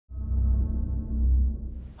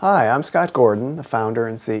Hi, I'm Scott Gordon, the founder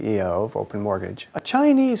and CEO of Open Mortgage. A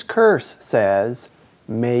Chinese curse says,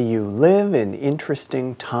 "May you live in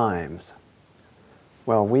interesting times."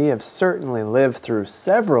 Well, we have certainly lived through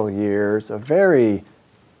several years of very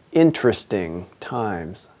interesting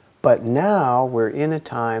times. But now we're in a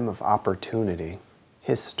time of opportunity.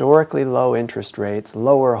 Historically low interest rates,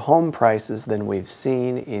 lower home prices than we've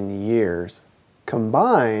seen in years,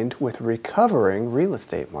 combined with recovering real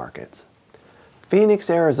estate markets. Phoenix,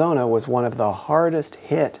 Arizona was one of the hardest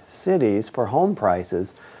hit cities for home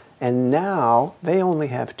prices, and now they only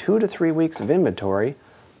have 2 to 3 weeks of inventory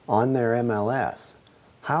on their MLS.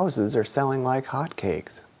 Houses are selling like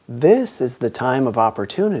hotcakes. This is the time of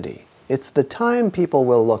opportunity. It's the time people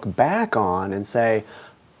will look back on and say,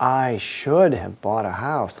 I should have bought a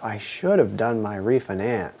house. I should have done my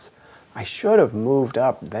refinance. I should have moved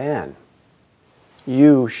up then.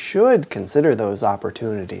 You should consider those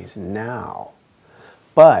opportunities now.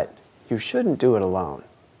 But you shouldn't do it alone.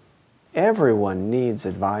 Everyone needs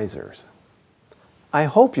advisors. I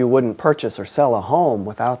hope you wouldn't purchase or sell a home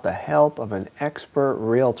without the help of an expert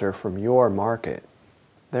realtor from your market.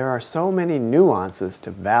 There are so many nuances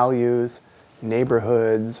to values,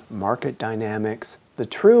 neighborhoods, market dynamics. The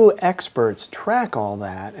true experts track all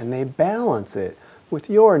that and they balance it with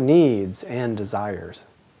your needs and desires.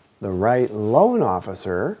 The right loan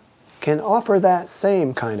officer can offer that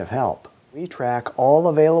same kind of help. We track all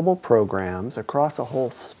available programs across a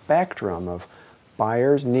whole spectrum of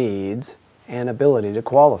buyers' needs and ability to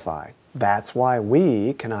qualify. That's why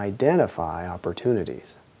we can identify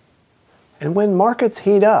opportunities. And when markets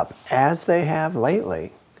heat up, as they have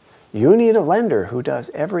lately, you need a lender who does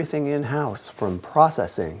everything in-house, from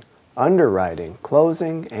processing, underwriting,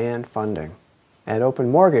 closing, and funding. At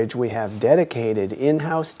Open Mortgage, we have dedicated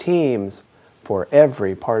in-house teams for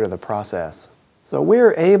every part of the process. So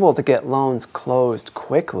we're able to get loans closed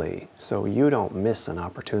quickly so you don't miss an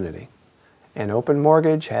opportunity. And Open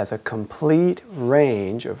Mortgage has a complete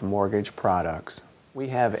range of mortgage products. We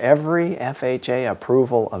have every FHA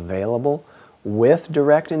approval available with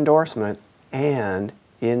direct endorsement and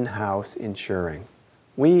in-house insuring.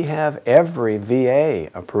 We have every VA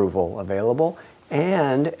approval available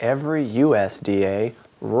and every USDA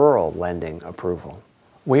rural lending approval.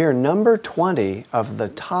 We are number 20 of the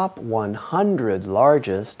top 100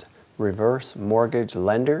 largest reverse mortgage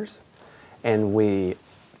lenders, and we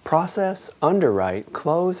process, underwrite,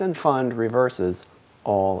 close, and fund reverses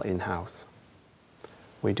all in-house.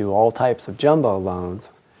 We do all types of jumbo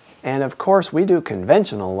loans, and of course we do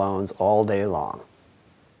conventional loans all day long.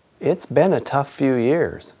 It's been a tough few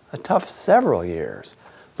years, a tough several years,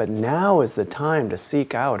 but now is the time to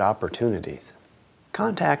seek out opportunities.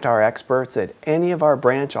 Contact our experts at any of our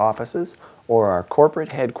branch offices or our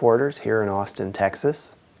corporate headquarters here in Austin,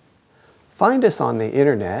 Texas. Find us on the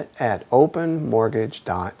internet at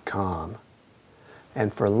openmortgage.com.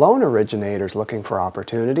 And for loan originators looking for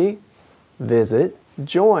opportunity, visit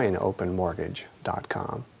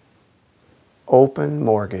joinopenmortgage.com. Open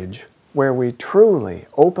Mortgage, where we truly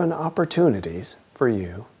open opportunities for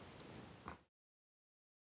you.